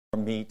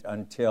meet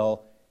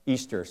until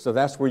Easter. So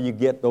that's where you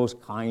get those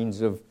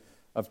kinds of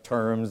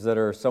terms that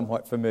are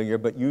somewhat familiar,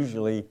 but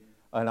usually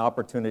an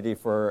opportunity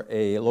for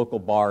a local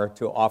bar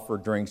to offer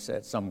drinks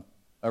at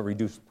a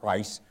reduced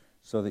price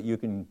so that you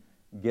can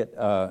get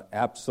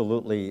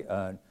absolutely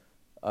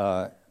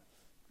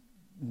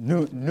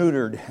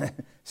neutered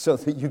so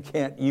that you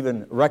can't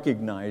even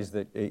recognize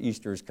that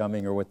Easter is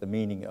coming or what the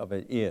meaning of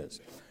it is.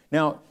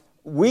 Now,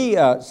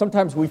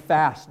 sometimes we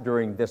fast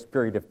during this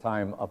period of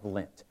time of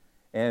Lent,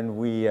 and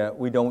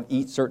we don't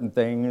eat certain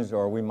things,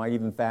 or we might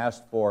even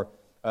fast for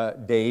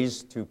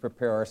days to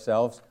prepare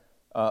ourselves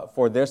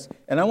for this.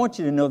 And I want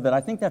you to know that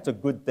I think that's a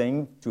good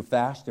thing to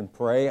fast and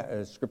pray,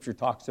 as Scripture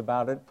talks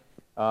about it.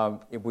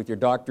 With your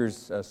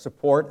doctor's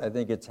support, I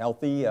think it's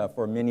healthy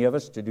for many of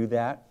us to do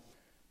that.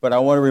 But I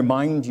want to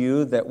remind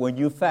you that when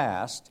you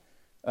fast,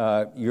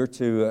 you're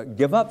to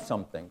give up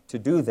something to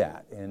do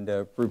that, and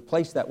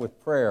replace that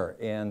with prayer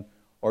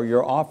or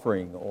your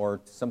offering, or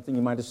something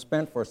you might have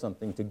spent for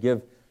something to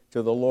give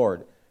to the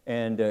Lord.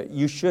 And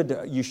you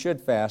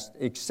should fast,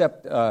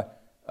 except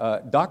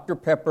Dr.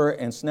 Pepper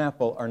and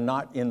Snapple are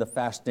not in the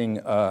fasting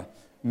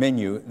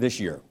menu this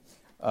year.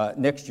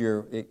 Next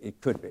year,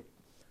 it could be.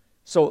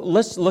 So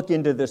let's look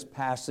into this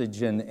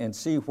passage and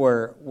see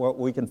what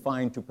we can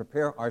find to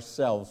prepare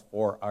ourselves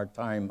for our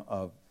time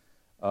of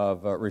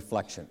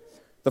reflection.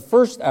 The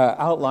first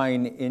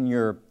outline in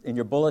your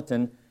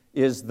bulletin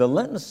is the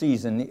Lenten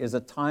season is a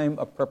time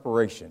of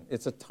preparation.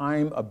 It's a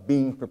time of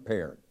being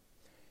prepared.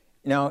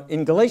 Now,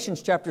 in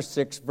Galatians chapter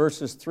 6,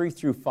 verses 3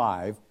 through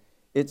 5,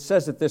 it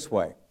says it this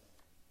way: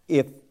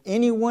 if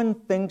anyone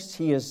thinks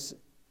he is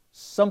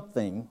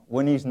something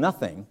when he's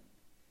nothing,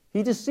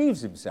 he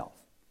deceives himself.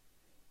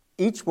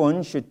 Each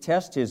one should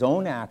test his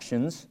own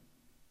actions,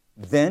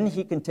 then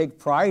he can take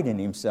pride in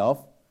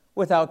himself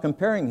without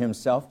comparing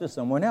himself to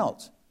someone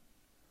else.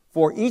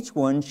 For each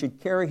one should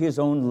carry his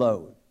own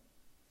load.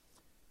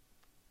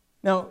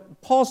 Now,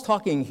 Paul's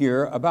talking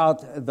here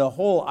about the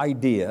whole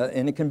idea,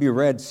 and it can be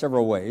read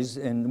several ways.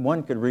 And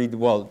one could read,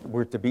 well,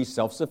 we're to be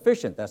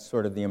self-sufficient. That's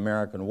sort of the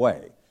American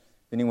way.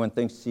 If anyone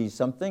thinks he's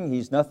something,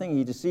 he's nothing,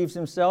 he deceives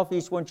himself.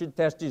 Each one should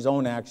test his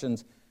own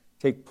actions,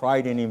 take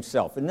pride in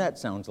himself. And that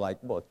sounds like,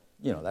 well,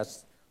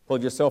 that's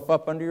pull yourself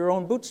up under your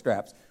own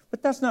bootstraps.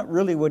 But that's not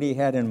really what he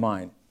had in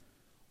mind.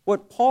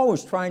 What Paul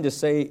was trying to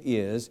say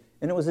is,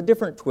 and it was a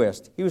different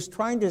twist, he was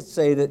trying to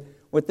say that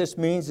what this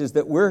means is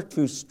that we're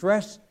to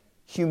stress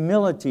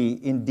humility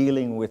in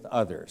dealing with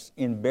others,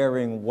 in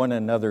bearing one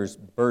another's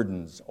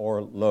burdens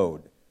or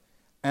load,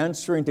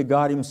 answering to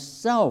God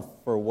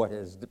himself for what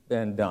has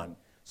been done.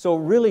 So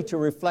really to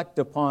reflect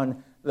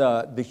upon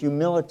the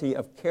humility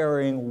of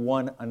carrying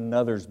one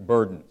another's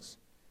burdens.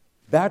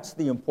 That's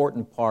the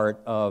important part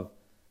of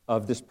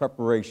this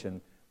preparation.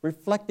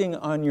 Reflecting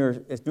on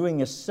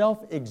doing a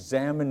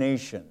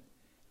self-examination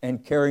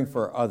and caring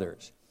for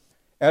others.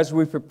 As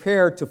we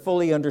prepare to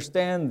fully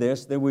understand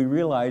this, then we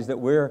realize that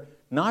we're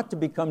not to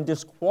become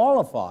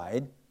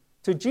disqualified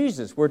to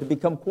Jesus. We're to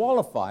become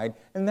qualified,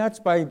 and that's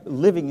by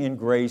living in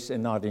grace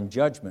and not in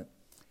judgment.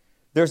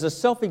 There's a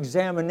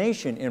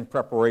self-examination in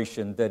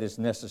preparation that is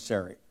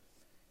necessary.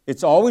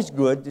 It's always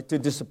good to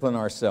discipline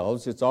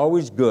ourselves. It's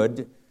always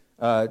good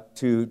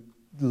to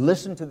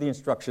listen to the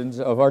instructions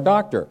of our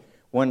doctor.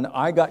 When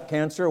I got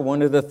cancer,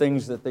 one of the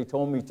things that they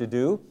told me to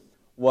do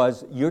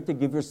was you're to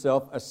give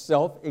yourself a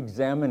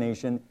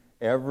self-examination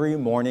every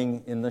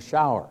morning in the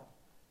shower.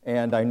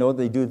 And I know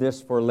they do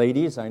this for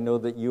ladies. I know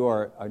that you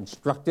are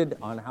instructed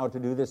on how to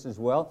do this as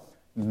well.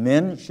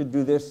 Men should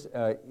do this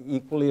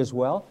equally as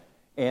well.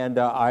 And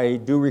I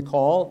do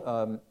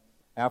recall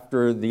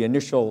after the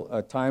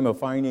initial time of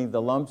finding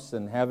the lumps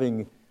and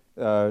having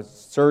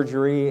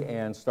surgery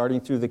and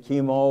starting through the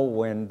chemo,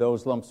 when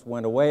those lumps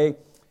went away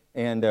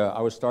and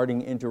I was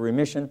starting into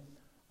remission,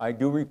 I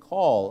do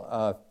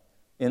recall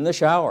in the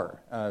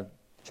shower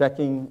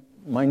checking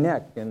my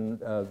neck and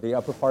the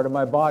upper part of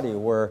my body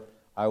where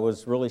I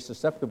was really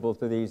susceptible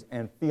to these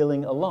and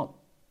feeling a lump.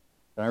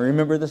 And I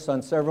remember this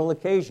on several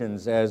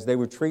occasions as they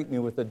would treat me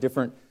with a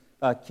different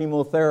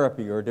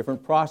chemotherapy or a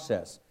different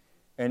process.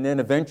 And then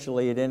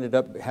eventually it ended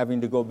up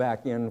having to go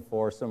back in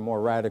for some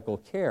more radical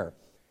care.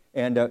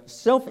 And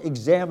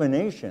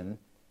self-examination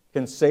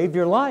can save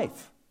your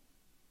life.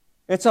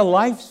 It's a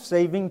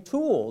life-saving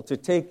tool to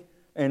take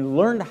and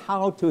learn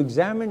how to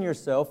examine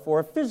yourself for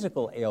a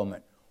physical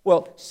ailment.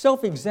 Well,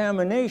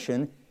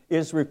 self-examination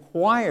is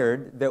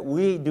required that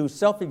we do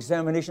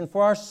self-examination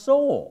for our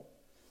soul.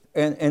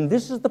 And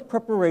this is the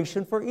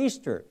preparation for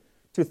Easter,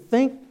 to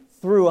think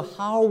through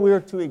how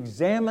we're to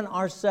examine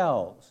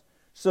ourselves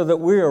so that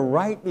we are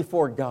right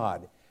before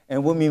God.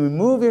 And when we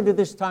move into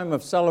this time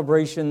of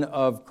celebration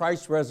of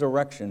Christ's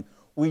resurrection,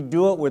 we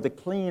do it with a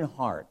clean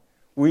heart.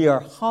 We are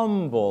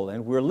humble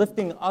and we're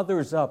lifting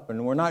others up,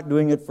 and we're not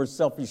doing it for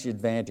selfish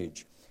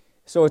advantage.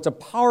 So it's a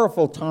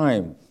powerful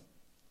time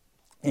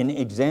in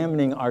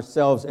examining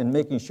ourselves and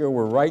making sure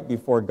we're right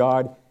before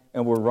God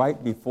and we're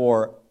right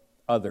before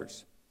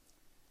others.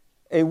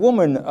 A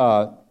woman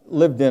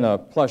lived in a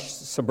plush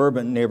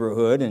suburban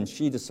neighborhood, and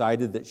she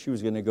decided that she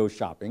was going to go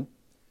shopping.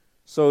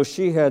 So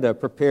she had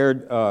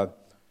prepared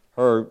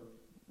her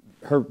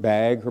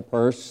bag, her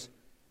purse,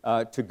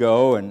 to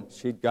go, and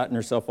she'd gotten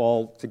herself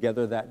all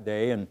together that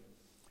day and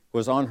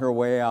was on her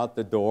way out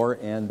the door,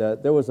 and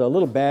there was a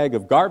little bag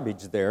of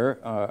garbage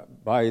there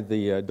by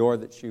the door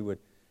that she would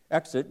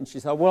exit, and she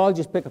thought, well, I'll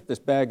just pick up this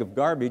bag of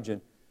garbage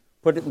and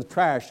put it in the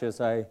trash as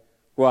I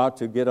go out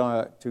to get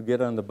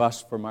on the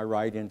bus for my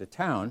ride into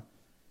town.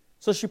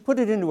 So she put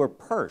it into her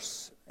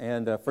purse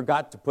and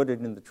forgot to put it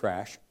in the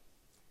trash.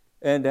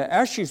 And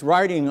as she's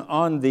riding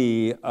on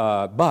the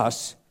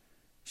bus,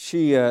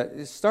 she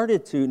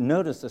started to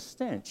notice a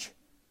stench.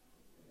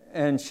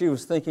 And she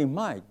was thinking,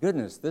 my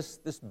goodness,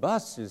 this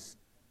bus is,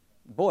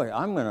 boy,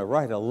 I'm going to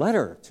write a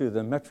letter to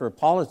the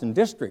Metropolitan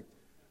District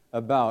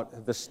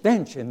about the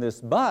stench in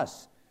this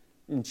bus.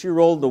 And she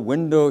rolled the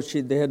window.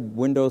 They had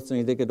windows,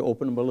 and they could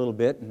open them a little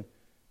bit. And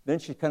then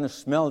she kind of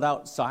smelled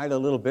outside a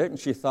little bit, and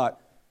she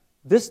thought,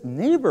 this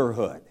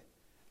neighborhood,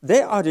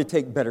 they ought to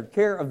take better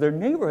care of their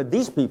neighborhood.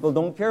 These people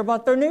don't care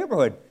about their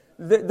neighborhood.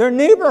 Their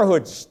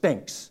neighborhood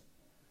stinks.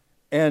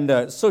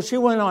 And so she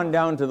went on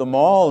down to the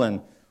mall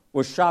and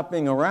was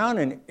shopping around,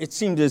 and it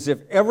seemed as if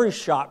every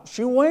shop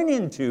she went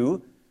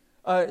into,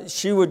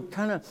 she would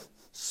kind of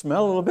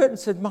smell a little bit and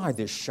said, my,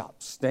 this shop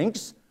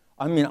stinks.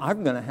 I mean,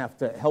 I'm going to have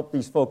to help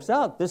these folks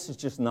out. This is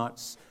just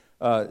not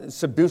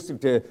conducive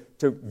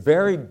to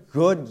very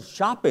good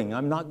shopping.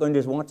 I'm not going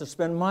to want to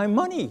spend my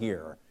money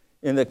here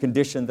in the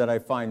condition that I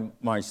find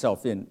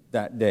myself in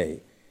that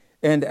day.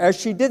 And as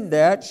she did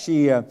that,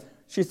 she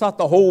thought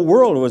the whole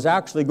world was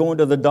actually going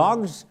to the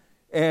dogs,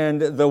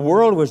 and the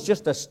world was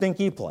just a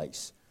stinky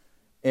place.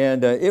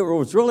 And it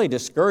was really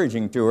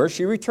discouraging to her.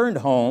 She returned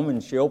home,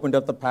 and she opened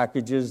up the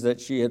packages that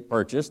she had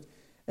purchased,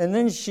 and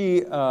then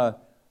she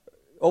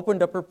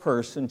opened up her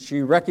purse, and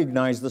she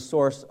recognized the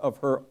source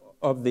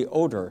of the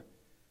odor.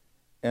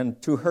 And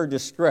to her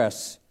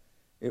distress,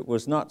 it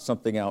was not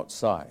something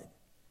outside.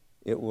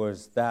 It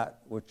was that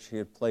which she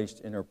had placed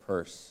in her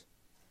purse.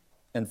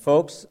 And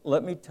folks,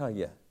 let me tell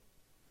you,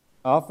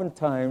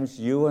 oftentimes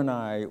you and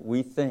I,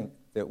 we think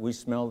that we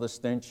smell the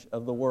stench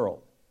of the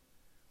world.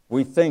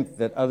 We think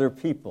that other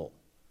people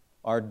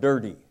are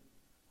dirty.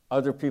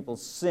 Other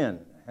people's sin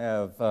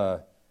have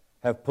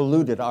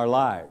polluted our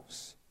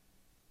lives.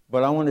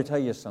 But I want to tell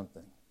you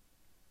something.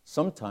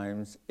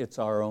 Sometimes it's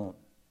our own.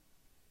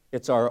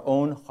 It's our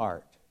own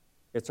heart.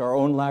 It's our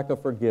own lack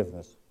of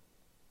forgiveness.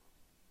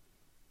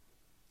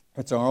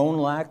 It's our own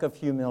lack of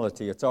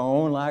humility. It's our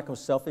own lack of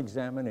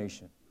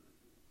self-examination.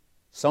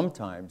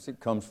 Sometimes it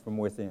comes from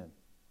within.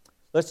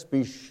 Let's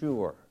be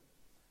sure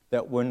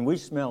that when we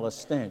smell a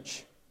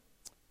stench,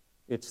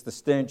 it's the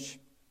stench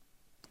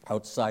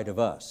outside of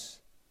us,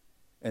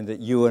 and that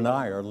you and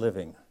I are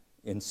living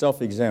in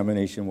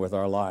self-examination with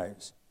our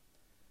lives.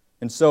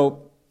 And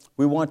so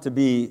we want to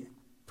be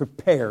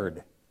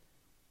prepared.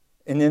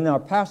 And in our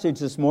passage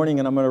this morning,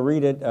 and I'm going to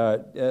read it,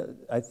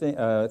 I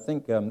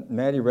think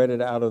Maddie read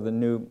it out of the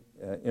New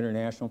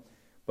International,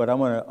 but I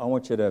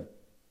want you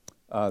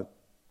to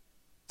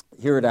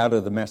hear it out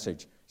of the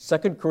Message. 2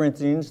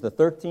 Corinthians, the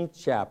 13th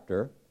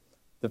chapter,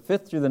 the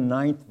 5th through the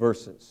 9th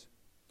verses.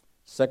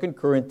 2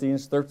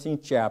 Corinthians,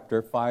 13th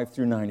chapter, 5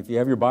 through 9. If you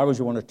have your Bibles,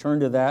 you want to turn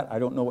to that. I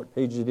don't know what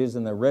page it is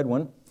in the red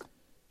one.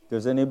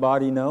 Does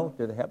anybody know?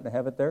 Do they happen to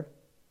have it there?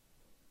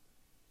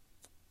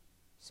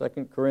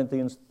 2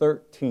 Corinthians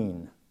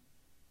 13.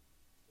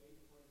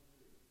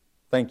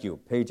 Thank you.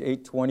 Page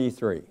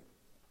 823.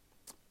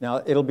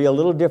 Now, it'll be a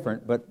little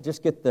different, but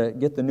just get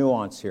the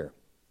nuance here.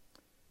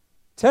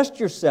 Test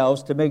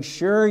yourselves to make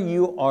sure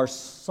you are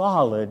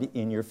solid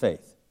in your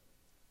faith.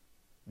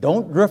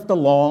 Don't drift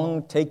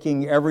along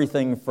taking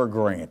everything for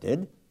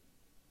granted.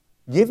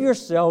 Give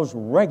yourselves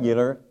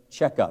regular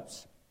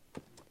checkups.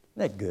 Isn't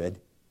that good?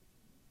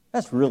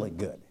 That's really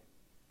good.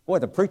 Boy,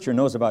 the preacher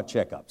knows about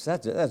checkups.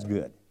 That's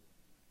good.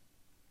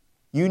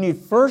 You need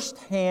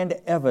first-hand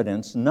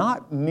evidence,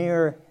 not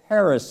mere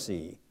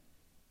heresy,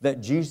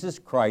 that Jesus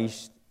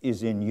Christ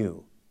is in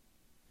you.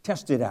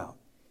 Test it out.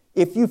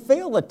 If you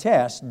fail the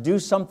test, do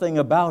something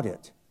about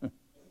it.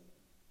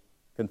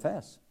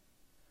 Confess.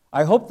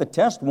 I hope the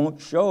test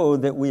won't show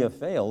that we have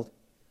failed,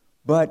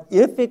 but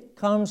if it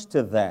comes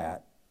to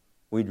that,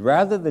 we'd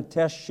rather the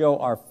test show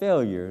our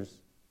failures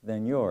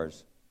than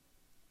yours.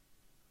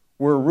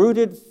 We're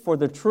rooting for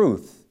the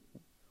truth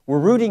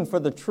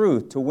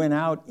to win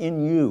out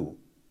in you.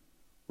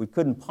 We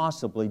couldn't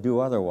possibly do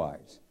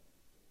otherwise.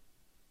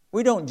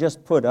 We don't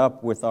just put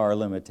up with our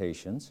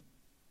limitations.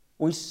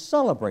 We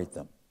celebrate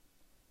them,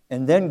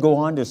 and then go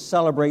on to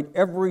celebrate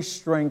every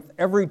strength,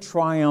 every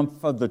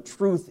triumph of the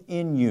truth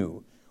in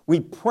you. We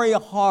pray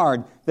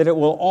hard that it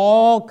will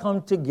all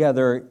come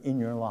together in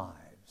your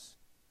lives.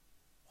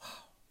 Wow.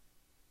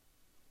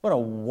 What a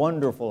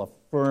wonderful,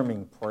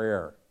 affirming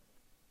prayer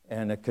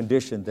and a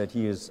condition that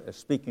he is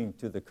speaking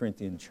to the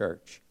Corinthian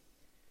church.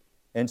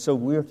 And so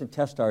we're to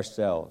test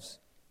ourselves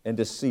and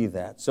to see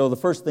that. So the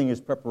first thing is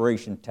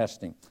preparation,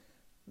 testing.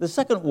 The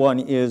second one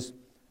is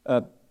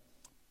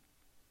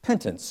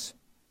penance,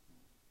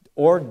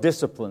 or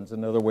disciplines,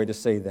 another way to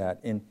say that.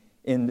 In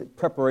in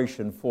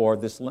preparation for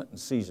this Lenten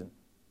season.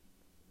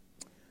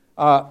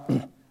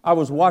 I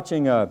was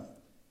watching an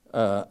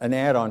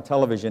ad on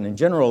television, and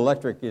General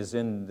Electric is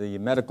in the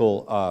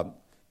medical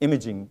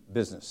imaging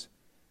business.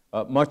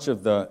 Much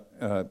of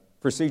the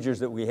procedures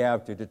that we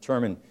have to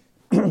determine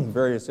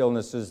various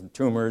illnesses and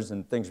tumors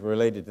and things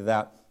related to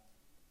that,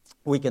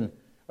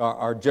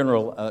 our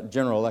General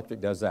Electric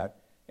does that.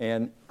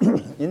 And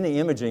in the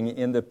imaging,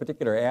 in the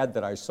particular ad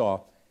that I saw,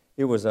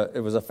 it was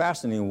a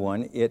fascinating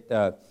one. It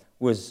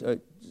was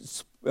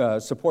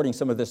supporting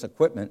some of this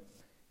equipment.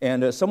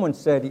 And someone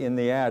said in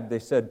the ad, they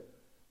said,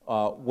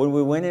 when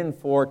we went in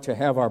to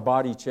have our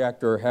body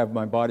checked or have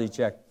my body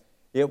checked,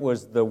 it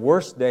was the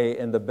worst day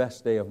and the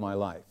best day of my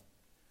life.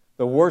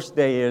 The worst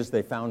day is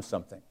they found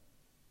something.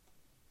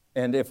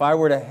 And if I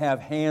were to have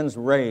hands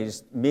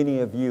raised, many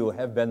of you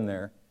have been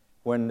there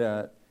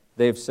when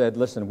they've said,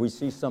 listen, we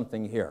see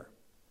something here.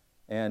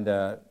 And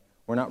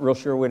we're not real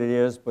sure what it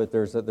is, but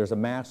there's a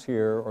mass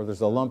here, or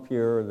there's a lump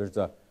here, or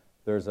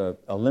there's a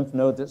lymph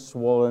node that's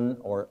swollen,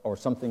 or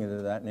something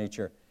of that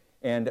nature.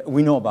 And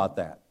we know about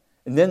that.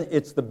 And then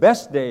it's the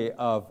best day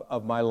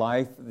of my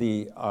life,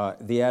 the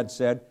ad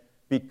said,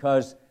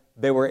 because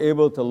they were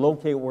able to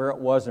locate where it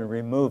was and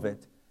remove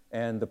it,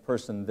 and the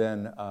person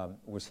then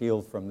was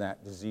healed from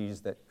that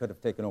disease that could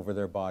have taken over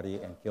their body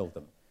and killed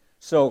them.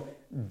 So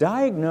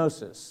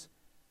diagnosis,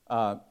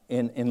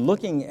 in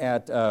looking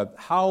at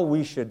how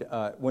we should,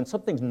 when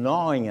something's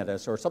gnawing at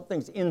us or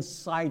something's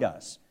inside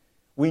us,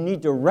 we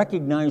need to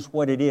recognize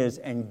what it is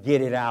and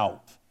get it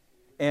out.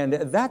 And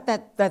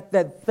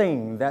that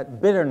thing,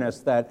 that bitterness,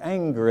 that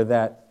anger,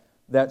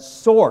 that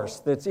source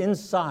that's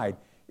inside,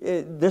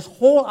 this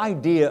whole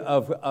idea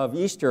of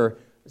Easter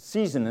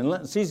season and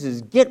Lenten season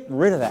is get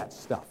rid of that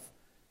stuff.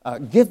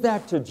 Give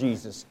that to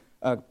Jesus.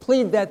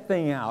 Plead that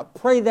thing out.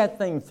 Pray that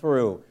thing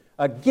through.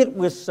 Get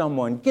with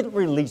someone. Get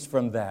released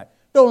from that.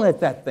 Don't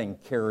let that thing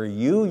carry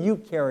you. You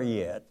carry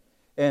it.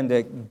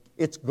 And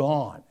it's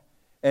gone.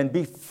 And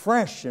be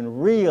fresh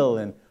and real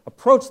and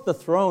approach the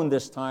throne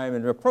this time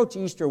and approach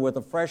Easter with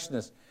a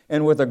freshness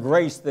and with a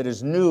grace that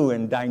is new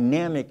and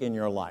dynamic in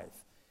your life.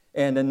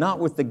 And not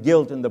with the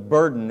guilt and the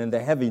burden and the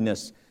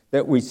heaviness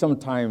that we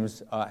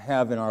sometimes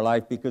have in our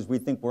life because we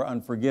think we're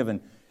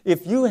unforgiven.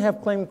 If you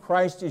have claimed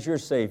Christ as your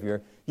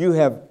Savior, you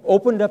have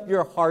opened up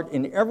your heart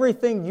in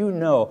everything you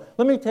know.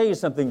 Let me tell you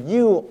something.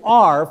 You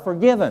are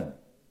forgiven.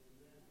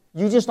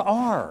 You just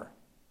are.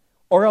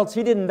 Or else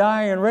He didn't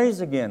die and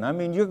raise again. I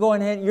mean, you're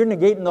going ahead, you're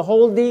negating the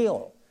whole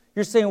deal.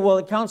 You're saying, well,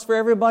 it counts for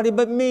everybody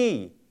but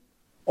me.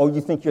 Oh, you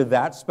think you're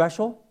that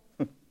special?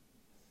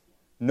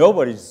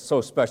 Nobody's so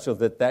special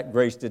that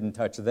grace didn't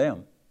touch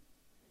them.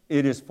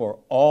 It is for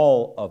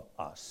all of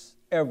us,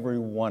 every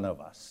one of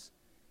us,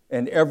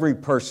 and every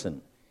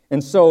person.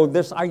 And so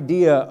this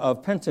idea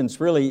of penance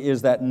really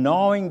is that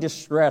gnawing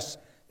distress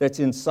that's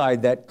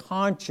inside, that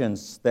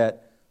conscience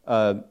that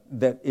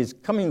is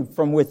coming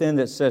from within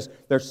that says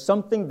there's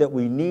something that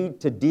we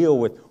need to deal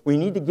with. We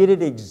need to get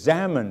it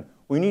examined.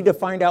 We need to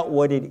find out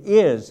what it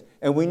is,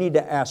 and we need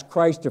to ask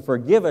Christ to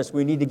forgive us.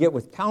 We need to get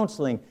with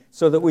counseling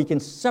so that we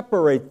can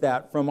separate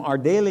that from our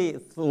daily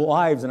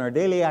lives and our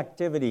daily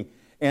activity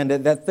and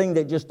that thing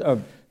that just that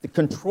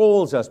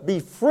controls us. Be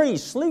free,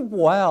 sleep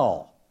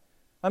well.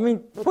 I mean,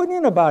 put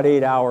in about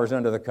 8 hours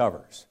under the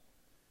covers.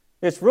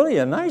 It's really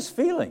a nice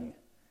feeling.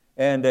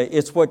 And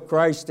it's what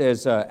Christ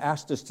has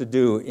asked us to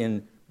do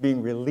in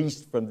being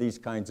released from these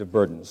kinds of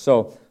burdens.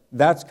 So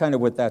that's kind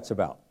of what that's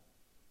about.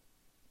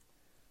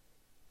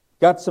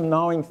 Got some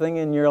gnawing thing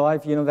in your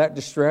life, you know, that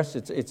distress?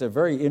 It's a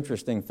very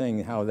interesting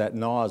thing how that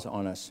gnaws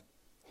on us.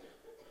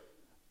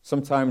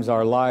 Sometimes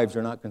our lives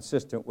are not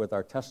consistent with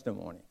our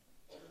testimony.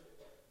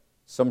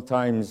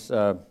 Sometimes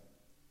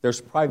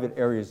there's private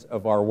areas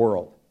of our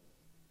world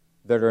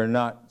that are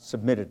not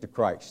submitted to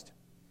Christ.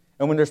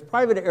 And when there's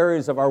private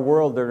areas of our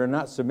world that are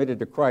not submitted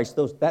to Christ,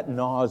 that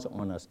gnaws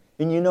on us.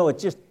 And you know,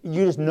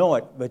 you just know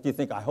it, but you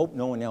think, I hope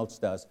no one else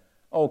does.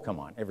 Oh, come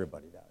on,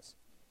 everybody does.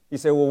 You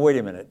say, well, wait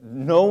a minute.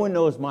 No one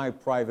knows my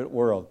private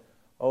world.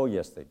 Oh,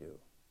 yes, they do.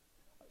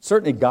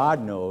 Certainly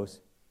God knows.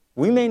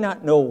 We may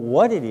not know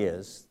what it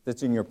is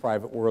that's in your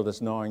private world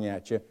that's gnawing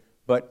at you,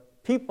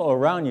 but people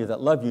around you that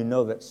love you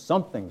know that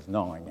something's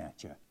gnawing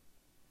at you.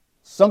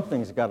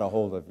 Something's got a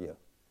hold of you.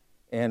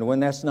 And when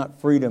that's not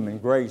freedom and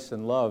grace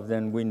and love,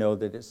 then we know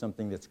that it's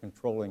something that's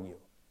controlling you.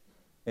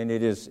 And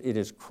it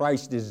is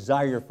Christ's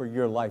desire for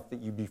your life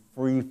that you be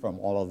free from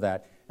all of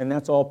that. And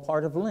that's all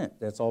part of Lent.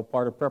 That's all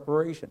part of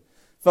preparation.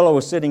 A fellow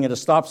was sitting at a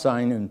stop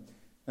sign,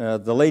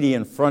 and the lady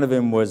in front of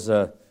him was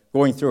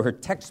going through her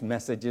text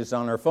messages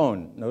on her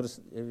phone. Have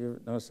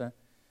you noticed that?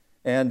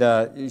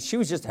 And she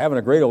was just having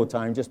a great old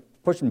time, just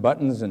pushing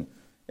buttons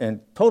and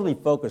totally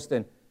focused.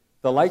 And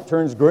the light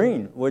turns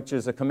green, which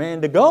is a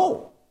command to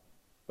go.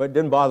 But it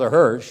didn't bother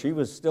her. She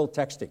was still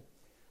texting.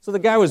 So the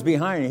guy was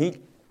behind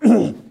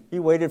her. He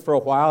waited for a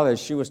while as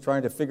she was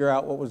trying to figure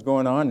out what was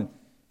going on.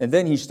 And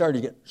then he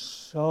started to get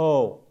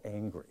so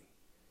angry.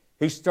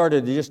 He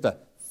started just to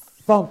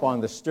thump on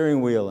the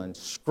steering wheel and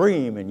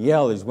scream and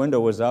yell. His window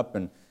was up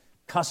and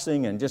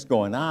cussing and just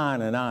going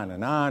on and on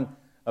and on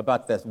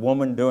about this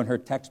woman doing her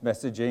text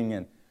messaging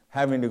and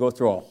having to go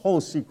through a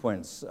whole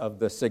sequence of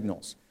the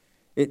signals.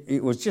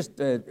 It was just,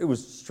 it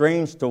was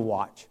strange to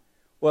watch.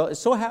 Well, it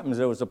so happens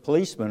there was a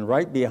policeman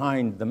right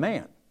behind the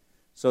man.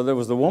 So there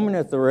was the woman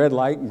at the red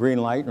light and green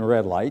light and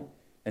red light,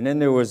 and then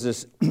there was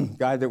this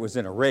guy that was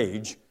in a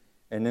rage,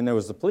 and then there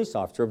was the police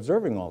officer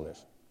observing all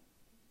this.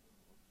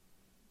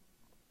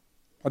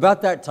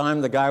 About that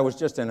time, the guy was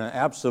just in an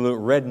absolute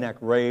redneck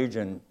rage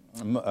and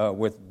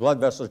with blood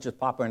vessels just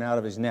popping out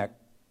of his neck.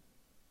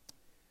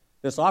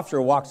 This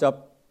officer walks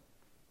up,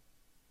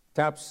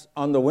 taps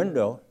on the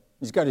window.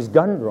 He's got his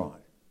gun drawn.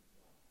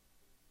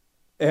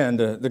 And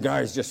the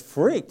guy's just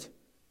freaked.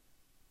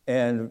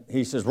 And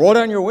he says, roll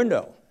down your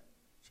window.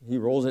 He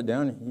rolls it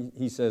down.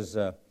 He says,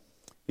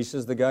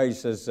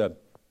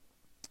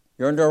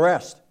 you're under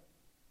arrest.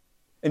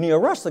 And he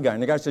arrests the guy.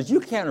 And the guy says, you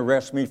can't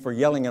arrest me for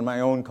yelling in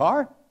my own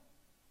car.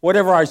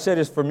 Whatever I said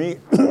is for me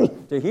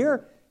to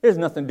hear. It has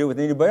nothing to do with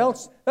anybody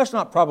else. That's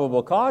not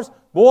probable cause.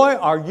 Boy,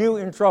 are you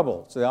in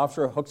trouble. So the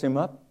officer hooks him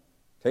up,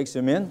 takes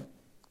him in,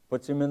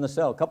 puts him in the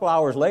cell. A couple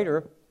hours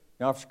later,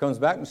 the officer comes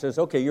back and says,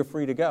 okay, you're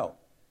free to go.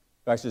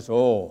 The guy says,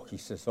 oh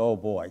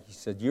boy. He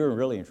said, you're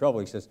really in trouble.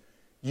 He says,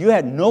 you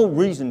had no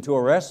reason to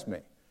arrest me.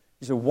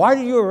 He said, why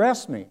did you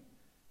arrest me?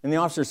 And the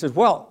officer says,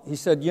 well, he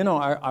said, you know,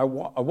 I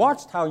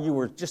watched how you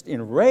were just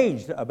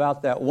enraged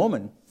about that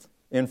woman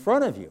in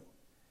front of you.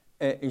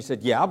 And he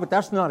said, yeah, but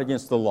that's not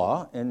against the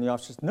law. And the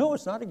officer says, no,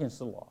 it's not against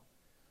the law.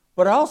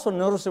 But I also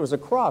noticed there was a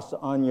cross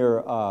on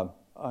your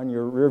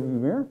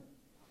rearview mirror.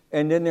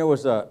 And then there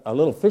was a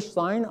little fish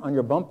sign on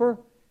your bumper.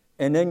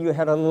 And then you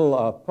had a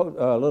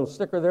little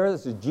sticker there that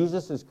says,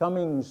 Jesus is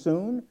coming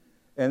soon.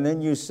 And then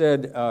you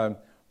said,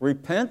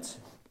 repent.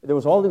 There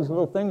was all these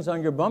little things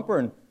on your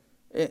bumper.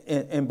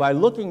 And by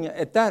looking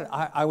at that,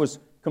 I was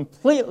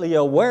completely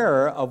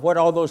aware of what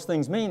all those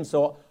things mean.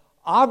 So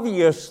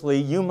obviously,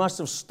 you must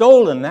have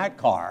stolen that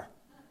car.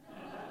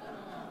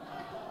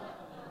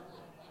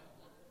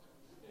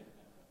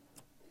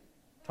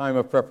 Time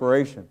of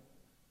preparation.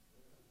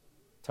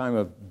 Time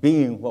of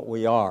being what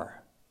we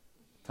are.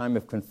 Time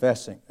of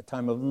confessing. A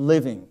time of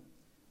living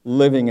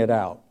it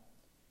out.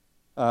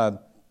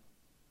 What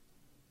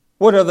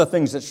are the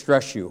things that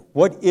stress you?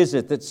 What is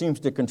it that seems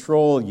to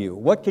control you?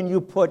 What can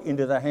you put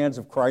into the hands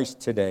of Christ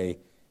today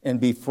and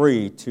be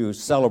free to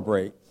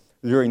celebrate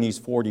during these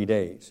 40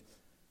 days?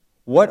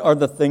 What are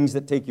the things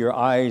that take your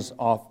eyes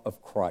off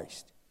of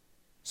Christ?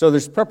 So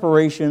there's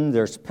preparation,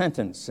 there's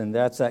penance, and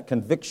that's that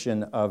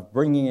conviction of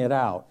bringing it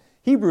out.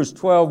 Hebrews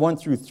 12, 1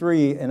 through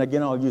 3, and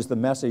again I'll use the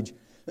Message.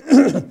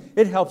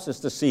 It helps us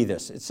to see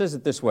this. It says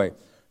it this way.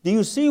 Do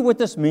you see what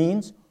this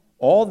means?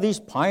 All these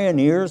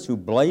pioneers who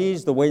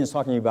blazed the way, and it's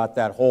talking about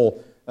that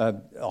whole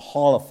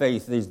hall of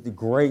faith, the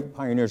great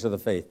pioneers of the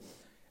faith.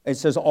 It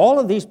says, all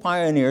of these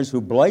pioneers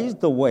who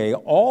blazed the way,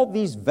 all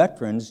these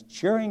veterans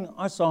cheering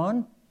us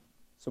on,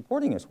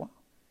 supporting us. Wow.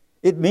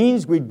 It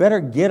means we'd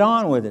better get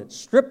on with it.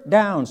 Strip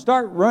down,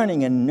 start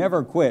running, and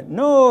never quit.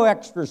 No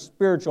extra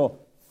spiritual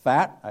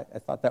fat. I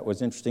thought that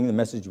was interesting. The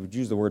Message would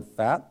use the word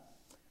fat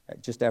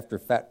just after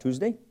Fat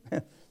Tuesday.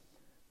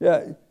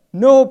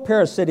 No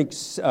parasitic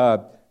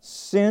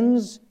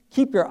sins.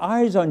 Keep your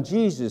eyes on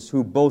Jesus,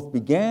 who both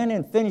began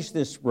and finished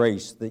this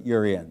race that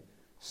you're in.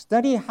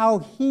 Study how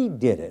he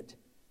did it,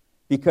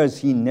 because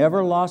he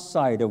never lost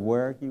sight of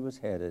where he was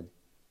headed.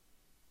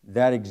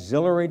 That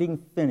exhilarating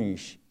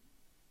finish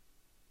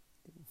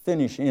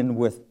in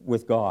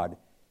with God.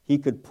 He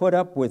could put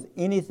up with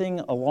anything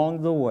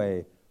along the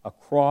way, a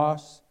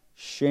cross,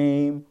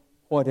 shame,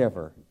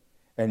 whatever.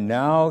 And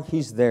now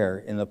he's there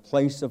in the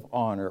place of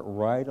honor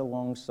right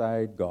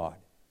alongside God.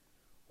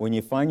 When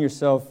you find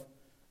yourself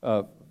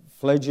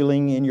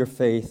fledgling in your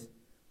faith,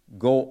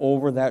 go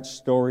over that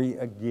story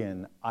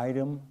again,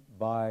 item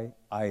by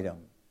item.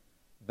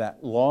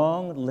 That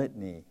long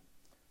litany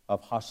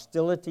of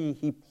hostility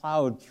he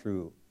plowed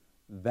through,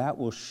 that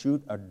will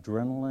shoot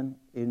adrenaline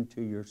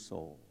into your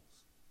souls.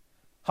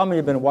 How many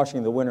have been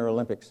watching the Winter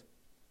Olympics?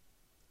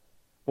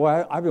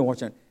 Boy, I've been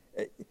watching it.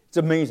 It's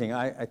amazing.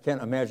 I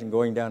can't imagine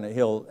going down a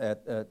hill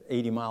at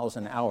 80 miles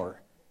an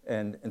hour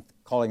and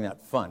calling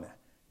that fun.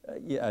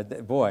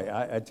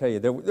 I tell you,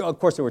 of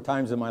course there were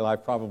times in my life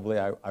probably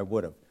I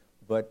would have.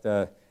 But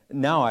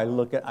now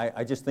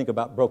I just think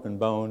about broken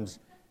bones,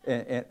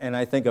 and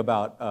I think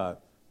about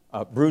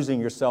bruising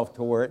yourself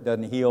to where it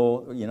doesn't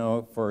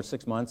heal, for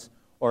 6 months,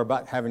 or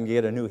about having to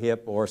get a new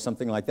hip or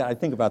something like that. I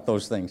think about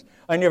those things.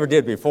 I never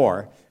did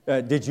before.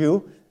 Did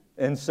you?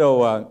 And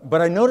so,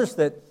 but I noticed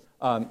that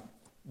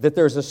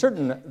there's a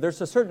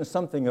certain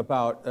something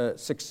about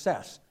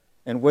success.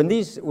 And when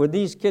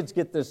these kids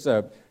get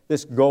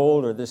this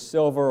gold or this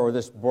silver or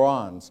this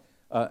bronze,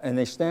 and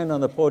they stand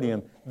on the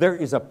podium, there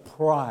is a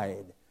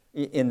pride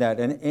in that.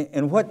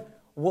 And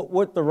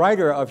what the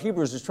writer of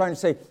Hebrews is trying to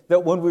say,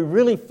 that when we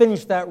really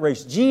finish that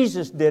race,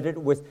 Jesus did it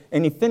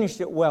and he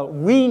finished it well.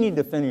 We need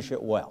to finish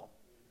it well.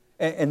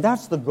 And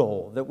that's the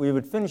goal, that we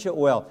would finish it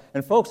well.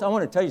 And folks, I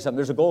want to tell you something.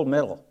 There's a gold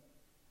medal.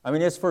 I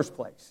mean, it's first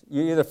place.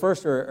 You're either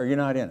first or you're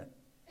not in it.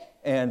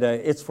 And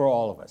it's for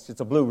all of us.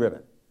 It's a blue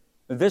ribbon.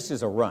 This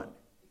is a run.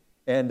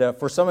 And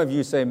for some of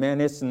you say,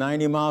 man, it's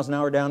 90 miles an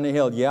hour down the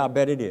hill. Yeah, I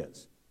bet it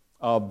is.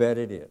 I'll bet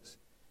it is.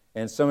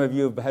 And some of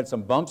you have had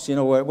some bumps. You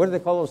know, what do they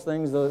call those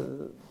things,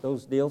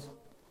 those deals?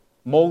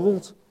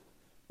 Moguls?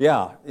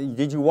 Yeah.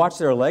 Did you watch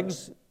their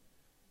legs?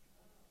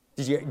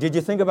 Did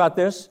you think about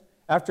this?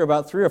 After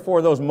about 3 or 4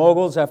 of those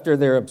moguls, after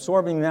they're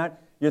absorbing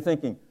that, you're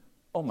thinking,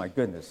 oh my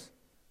goodness,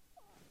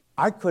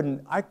 I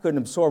couldn't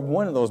absorb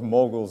one of those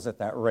moguls at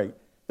that rate.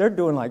 They're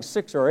doing like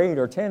 6 or 8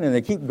 or 10, and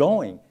they keep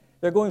going.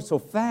 They're going so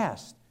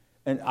fast.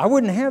 And I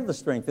wouldn't have the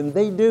strength, and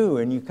they do,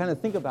 and you kind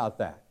of think about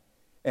that.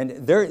 And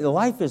their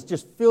life is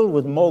just filled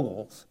with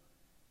moguls.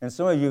 And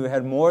some of you have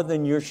had more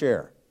than your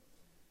share.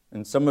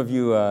 And some of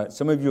you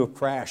have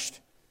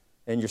crashed,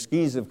 and your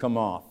skis have come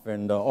off,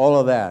 and all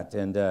of that,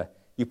 and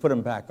you put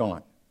them back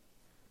on.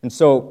 And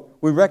so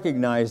we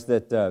recognize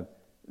that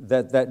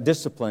that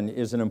discipline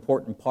is an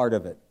important part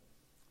of it.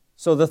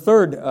 So the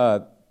third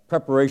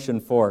preparation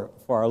for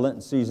our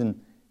Lenten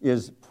season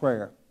is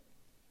prayer.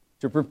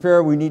 To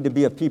prepare, we need to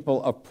be a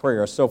people of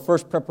prayer. So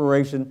first,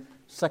 preparation.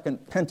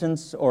 Second,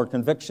 penance or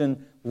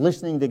conviction,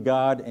 listening to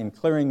God and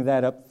clearing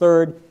that up.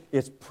 Third,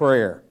 it's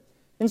prayer.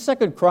 In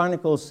 2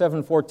 Chronicles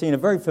 7:14, a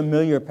very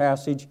familiar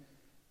passage,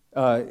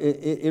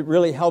 it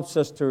really helps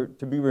us to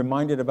be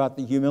reminded about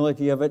the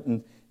humility of it.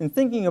 And in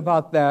thinking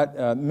about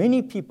that,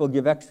 many people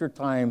give extra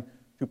time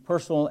to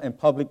personal and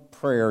public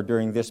prayer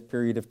during this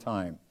period of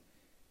time.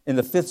 In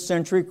the 5th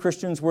century,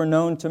 Christians were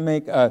known to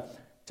make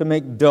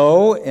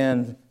dough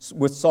and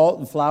with salt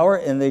and flour,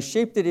 and they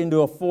shaped it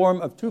into a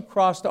form of 2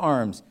 crossed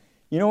arms.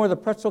 You know where the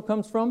pretzel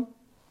comes from?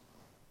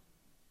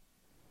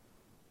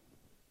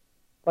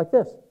 Like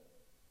this.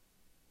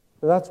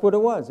 So that's what it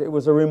was. It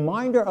was a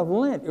reminder of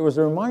Lent. It was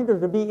a reminder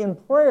to be in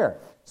prayer.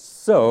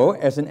 So,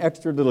 as an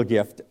extra little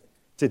gift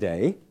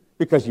today,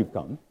 because you've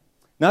come,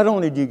 not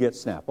only do you get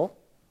Snapple,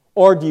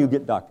 or do you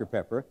get Dr.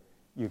 Pepper,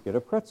 you get a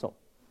pretzel.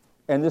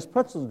 And this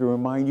pretzel is to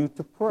remind you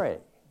to pray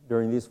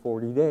during these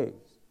 40 days.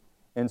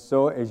 And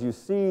so as you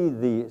see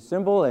the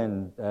symbol,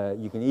 and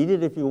you can eat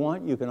it if you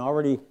want, you can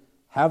already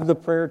have the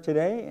prayer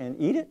today and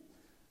eat it,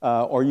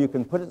 or you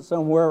can put it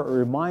somewhere or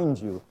remind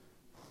you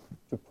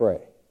to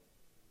pray.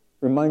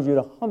 Remind you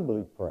to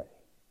humbly pray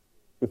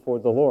before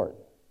the Lord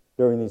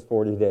during these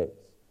 40 days.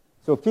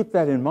 So keep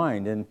that in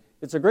mind. And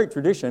it's a great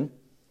tradition,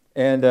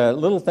 and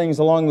little things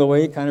along the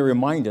way kind of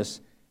remind us,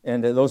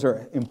 and those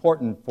are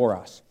important for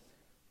us.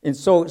 And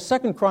so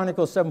 2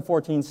 Chronicles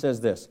 7:14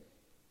 says this,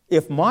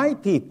 if my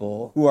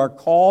people who are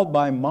called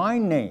by my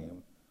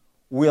name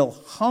will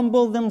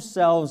humble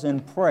themselves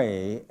and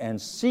pray and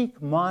seek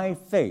my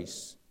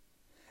face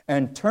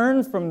and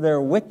turn from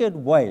their wicked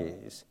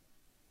ways,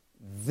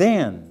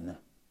 then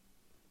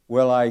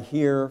will I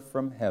hear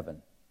from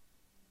heaven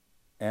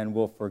and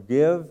will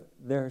forgive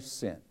their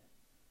sin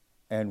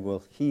and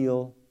will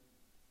heal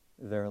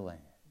their land.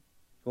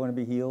 You want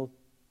to be healed?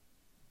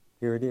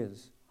 Here it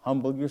is.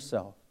 Humble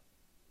yourself.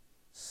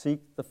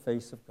 Seek the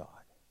face of God.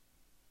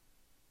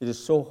 It is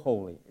so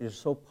holy. It is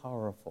so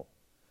powerful.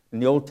 In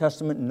the Old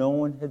Testament, no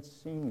one had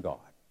seen God.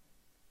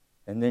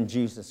 And then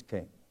Jesus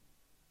came.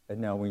 And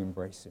now we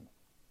embrace Him.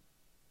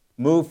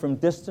 Move from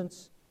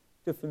distance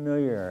to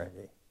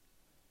familiarity.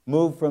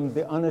 Move from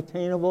the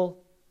unattainable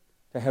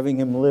to having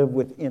Him live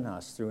within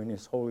us through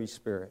His Holy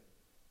Spirit,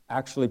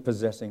 actually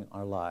possessing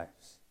our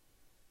lives.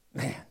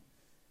 Man,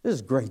 this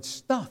is great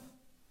stuff.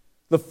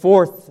 The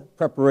fourth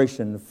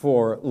preparation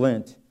for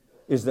Lent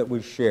is that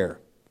we share.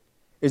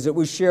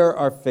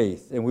 Our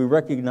faith, and we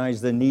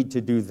recognize the need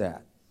to do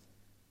that.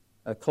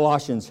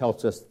 Colossians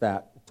helps us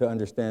to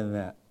understand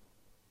that.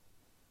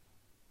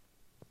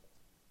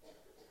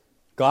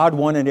 God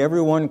wanted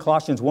everyone,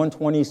 Colossians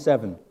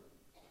 1:27.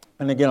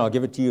 And again, I'll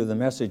give it to you, the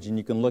Message, and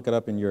you can look it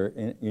up in your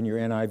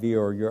NIV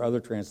or your other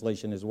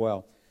translation as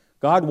well.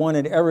 God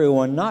wanted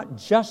everyone, not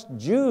just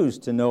Jews,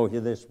 to know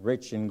this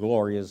rich and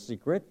glorious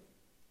secret.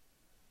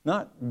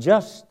 Not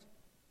just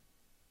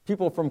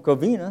people from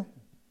Covina.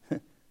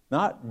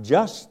 Not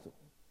just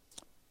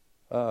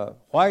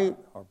white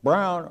or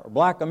brown or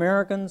black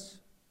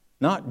Americans.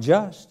 Not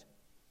just.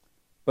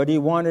 But He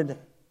wanted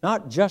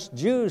not just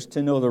Jews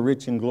to know the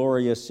rich and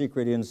glorious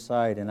secret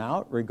inside and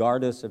out,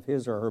 regardless of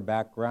his or her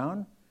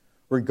background,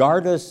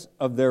 regardless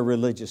of their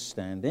religious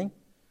standing.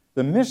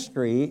 The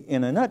mystery,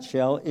 in a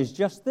nutshell, is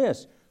just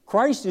this.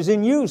 Christ is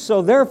in you,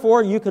 so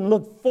therefore you can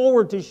look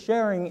forward to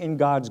sharing in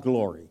God's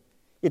glory.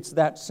 It's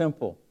that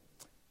simple.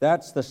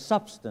 That's the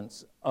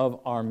substance of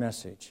our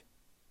message.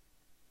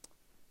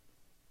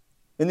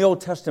 In the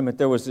Old Testament,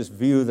 there was this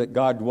view that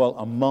God dwelt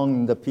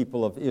among the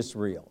people of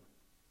Israel.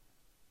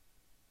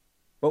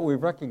 But we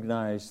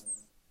recognize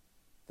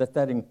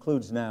that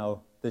includes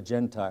now the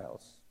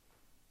Gentiles,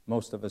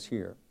 most of us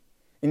here.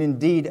 And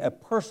indeed, a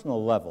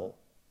personal level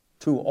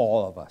to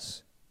all of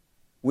us,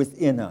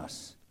 within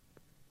us.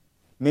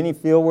 Many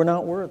feel we're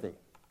not worthy.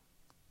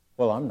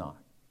 Well, I'm not.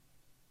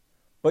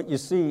 But you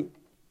see,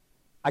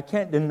 I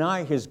can't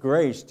deny His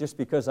grace just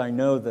because I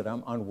know that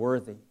I'm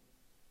unworthy.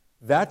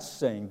 That's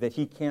saying that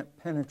He can't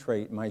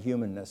penetrate my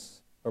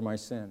humanness or my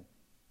sin.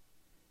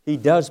 He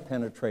does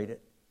penetrate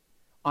it.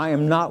 I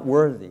am not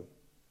worthy,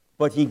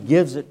 but He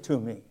gives it to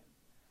me.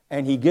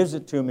 And He gives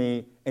it to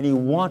me, and He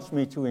wants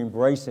me to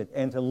embrace it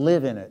and to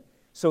live in it.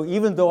 So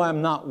even though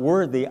I'm not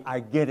worthy, I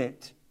get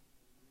it.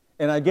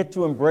 And I get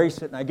to embrace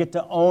it, and I get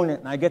to own it,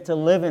 and I get to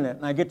live in it,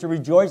 and I get to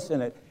rejoice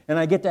in it, and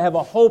I get to have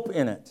a hope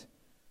in it.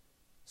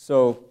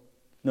 So,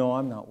 no,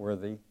 I'm not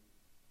worthy,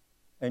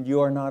 and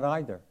you are not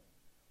either.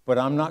 But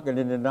I'm not going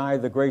to deny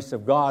the grace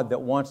of God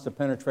that wants to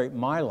penetrate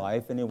my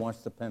life, and He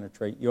wants to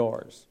penetrate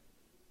yours.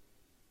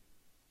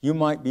 You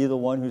might be the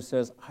one who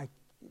says, I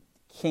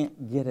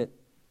can't get it.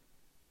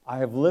 I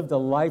have lived a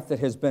life that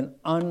has been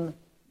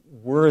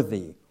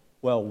unworthy.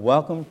 Well,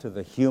 welcome to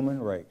the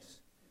human race.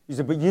 You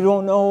say, but you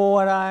don't know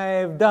what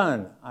I've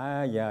done.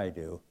 Yeah, I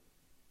do.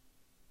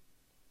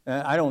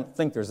 I don't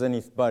think there's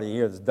anybody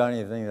here that's done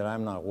anything that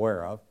I'm not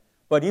aware of.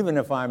 But even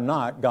if I'm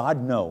not,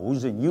 God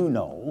knows, and you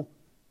know.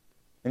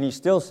 And He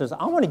still says,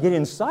 I want to get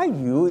inside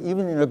you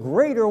even in a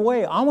greater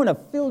way. I want to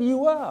fill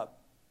you up.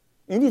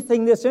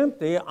 Anything that's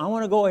empty, I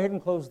want to go ahead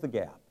and close the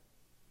gap.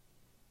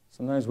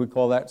 Sometimes we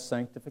call that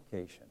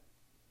sanctification.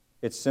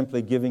 It's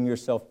simply giving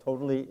yourself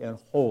totally and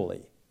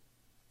wholly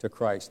to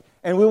Christ.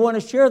 And we want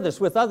to share this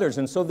with others.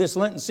 And so this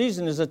Lenten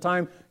season is a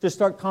time to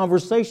start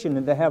conversation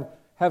and to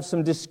have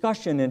some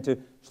discussion and to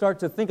start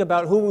to think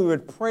about who we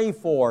would pray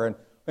for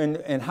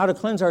and how to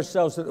cleanse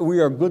ourselves so that we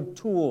are good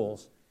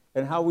tools,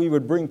 and how we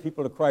would bring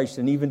people to Christ,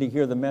 and even to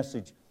hear the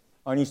message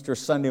on Easter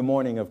Sunday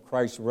morning of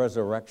Christ's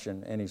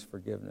resurrection and His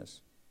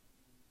forgiveness.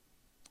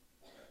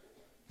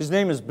 His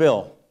name is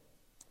Bill.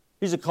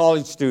 He's a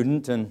college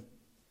student and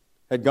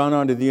had gone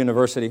on to the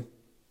university.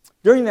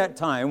 During that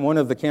time, one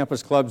of the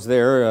campus clubs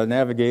there,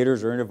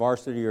 Navigators or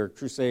InterVarsity or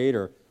Crusade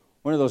or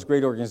one of those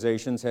great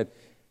organizations, had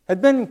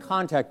been in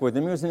contact with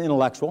him. He was an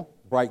intellectual,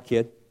 bright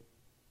kid.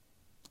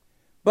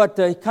 But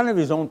kind of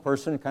his own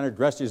person, kind of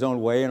dressed his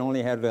own way and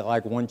only had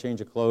like one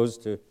change of clothes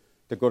to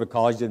go to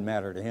college. Didn't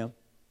matter to him.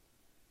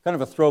 Kind of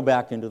a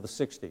throwback into the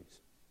 60s.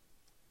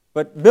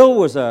 But Bill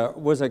was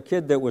a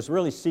kid that was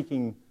really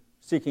seeking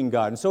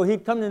God. And so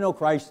he'd come to know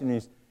Christ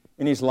in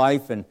his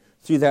life, and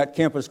through that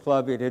campus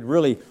club, it had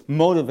really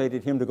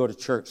motivated him to go to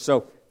church.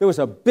 So there was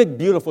a big,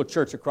 beautiful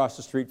church across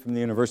the street from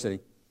the university.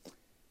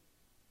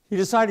 He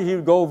decided he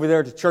would go over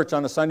there to church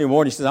on a Sunday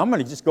morning. He said, I'm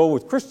going to just go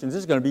with Christians.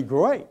 This is going to be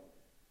great.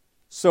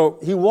 So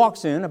he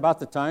walks in about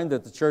the time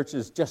that the church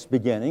is just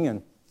beginning,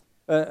 and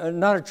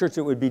not a church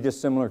that would be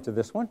dissimilar to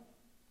this one.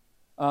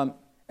 And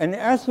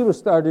as he was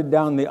started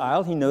down the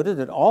aisle, he noted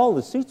that all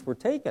the seats were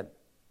taken.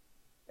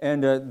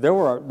 And there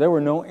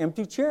were no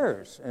empty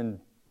chairs. And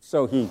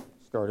so he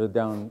started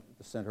down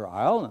the center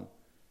aisle and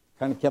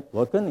kind of kept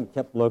looking and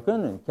kept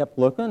looking and kept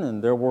looking,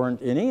 and there weren't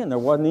any, and there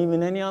wasn't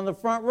even any on the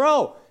front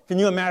row. Can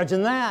you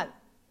imagine that?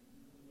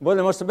 Well,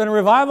 there must have been a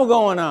revival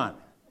going on.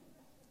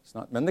 It's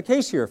not been the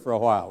case here for a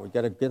while. We've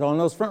got to get on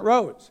those front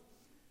rows.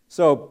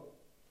 So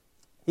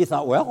he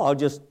thought, well, I'll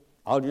just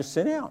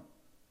sit down.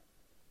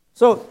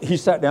 So he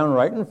sat down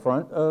right in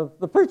front of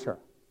the preacher.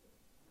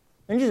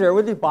 And he's there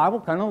with his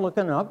Bible, kind of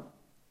looking up.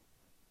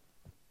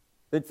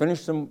 They'd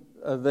finished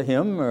the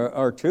hymn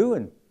or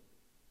two,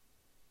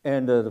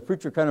 and the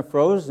preacher kind of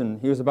froze,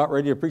 and he was about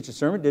ready to preach a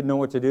sermon, didn't know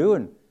what to do.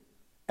 And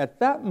at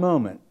that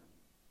moment,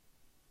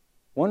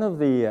 one of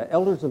the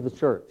elders of the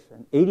church,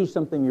 an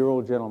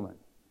 80-something-year-old gentleman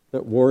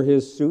that wore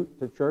his suit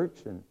to church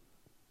and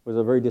was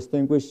a very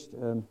distinguished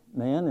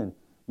man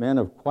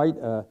of quite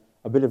a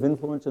bit of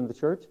influence in the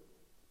church,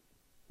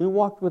 he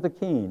walked with a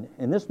cane.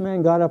 And this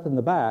man got up in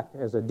the back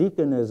as a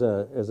deacon, as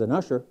an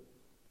usher,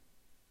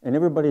 and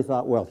everybody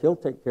thought, well, he'll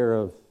take care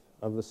of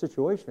the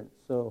situation.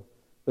 So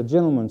the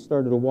gentleman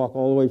started to walk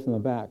all the way from the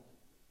back,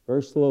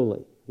 very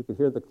slowly. You could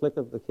hear the click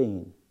of the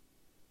cane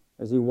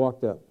as he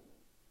walked up.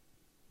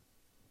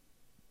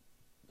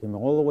 Came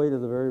all the way to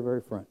the very,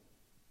 very front.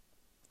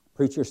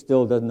 Preacher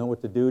still doesn't know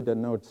what to do,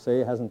 doesn't know what to say,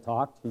 hasn't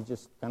talked. He's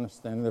just kind of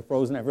standing there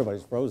frozen.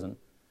 Everybody's frozen.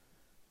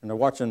 And they're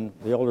watching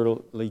the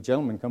elderly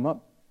gentleman come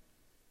up.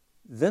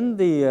 Then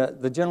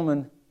the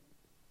gentleman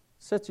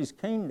sets his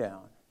cane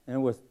down,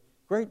 and with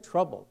great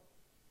trouble,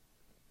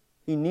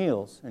 he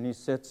kneels and he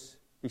sits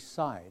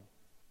beside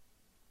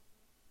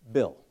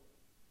Bill.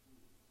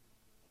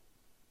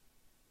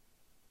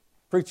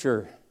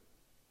 Preacher,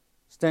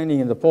 standing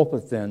in the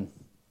pulpit then,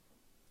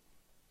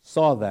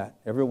 saw that.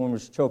 Everyone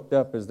was choked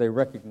up as they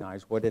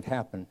recognized what had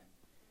happened.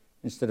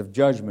 Instead of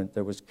judgment,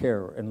 there was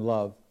care and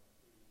love.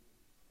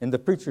 And the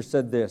preacher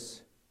said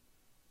this,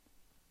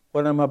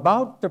 what I'm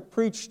about to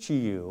preach to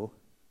you,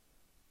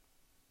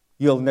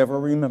 you'll never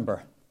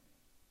remember.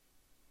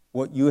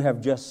 What you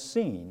have just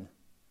seen,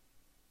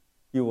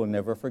 you will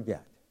never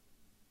forget.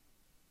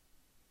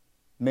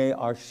 May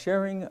our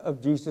sharing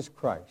of Jesus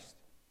Christ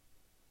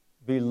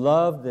be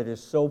love that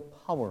is so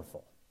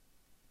powerful,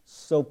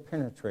 so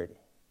penetrating,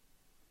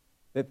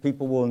 that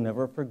people will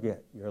never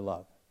forget your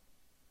love,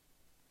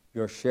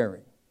 your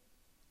sharing,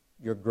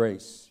 your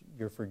grace,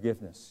 your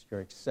forgiveness,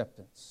 your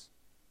acceptance,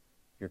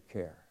 your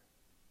care.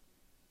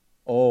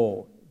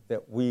 Oh,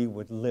 that we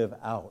would live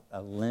out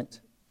a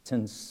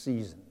Lenten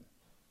season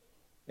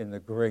in the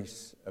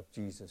grace of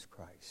Jesus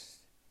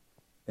Christ,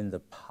 in the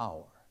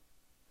power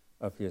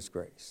of His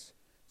grace.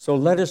 So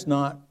let us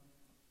not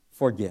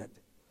forget.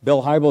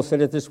 Bill Hybels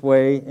said it this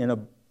way in a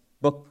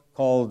book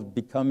called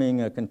Becoming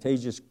a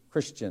Contagious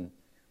Christian.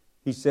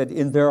 He said,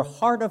 in their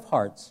heart of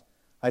hearts,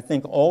 I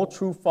think all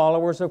true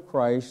followers of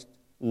Christ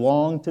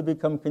long to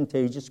become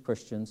contagious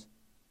Christians.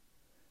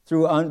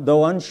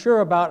 Though unsure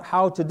about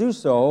how to do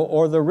so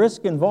or the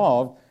risk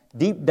involved,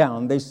 deep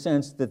down they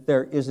sense that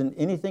there isn't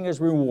anything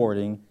as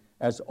rewarding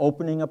as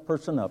opening a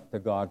person up to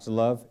God's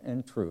love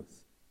and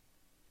truth.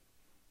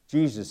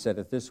 Jesus said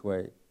it this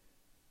way,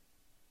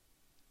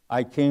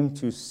 I came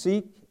to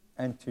seek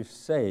and to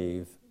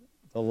save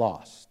the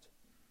lost.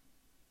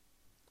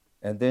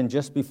 And then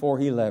just before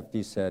He left,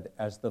 He said,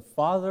 as the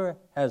Father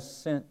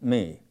has sent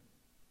me,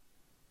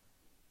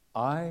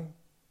 I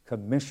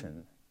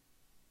commission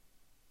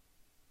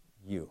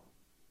you.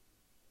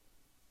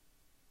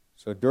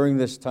 So during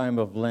this time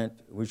of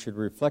Lent, we should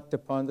reflect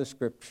upon the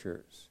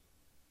Scriptures,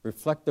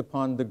 reflect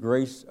upon the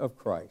grace of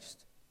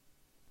Christ,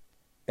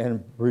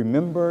 and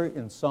remember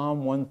in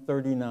Psalm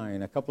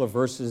 139, a couple of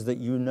verses that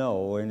you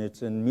know, and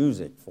it's in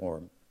music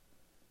form.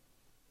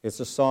 It's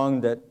a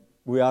song that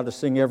we ought to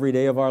sing every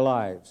day of our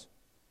lives.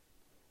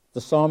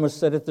 The psalmist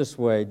said it this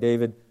way,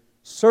 David,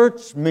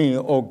 search me,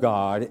 O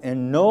God,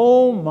 and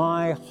know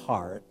my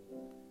heart.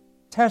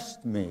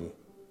 Test me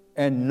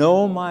and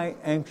know my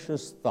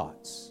anxious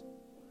thoughts.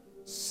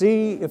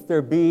 See if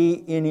there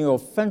be any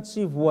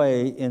offensive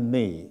way in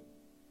me,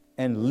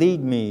 and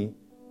lead me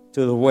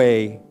to the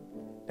way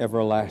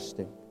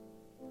everlasting.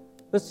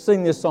 Let's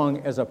sing this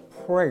song as a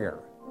prayer.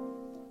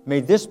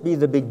 May this be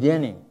the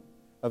beginning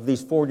of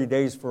these 40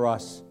 days for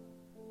us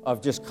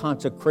of just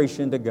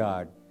consecration to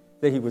God,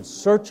 that He would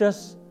search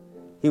us,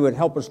 He would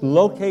help us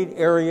locate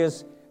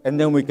areas, and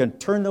then we can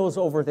turn those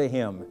over to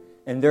Him,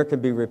 and there can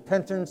be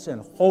repentance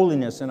and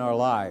holiness in our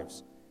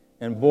lives.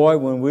 And boy,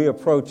 when we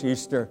approach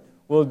Easter,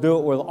 we'll do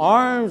it with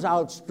arms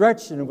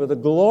outstretched and with the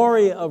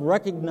glory of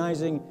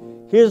recognizing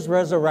His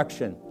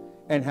resurrection,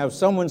 and have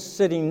someone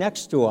sitting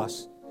next to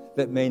us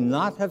that may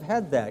not have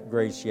had that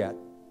grace yet,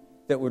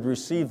 that would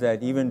receive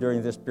that even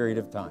during this period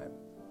of time.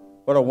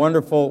 What a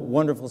wonderful,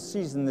 wonderful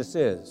season this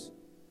is.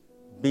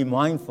 Be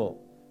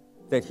mindful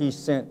that He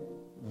sent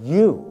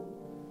you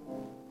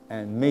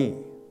and me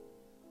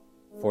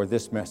for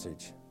this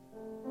message.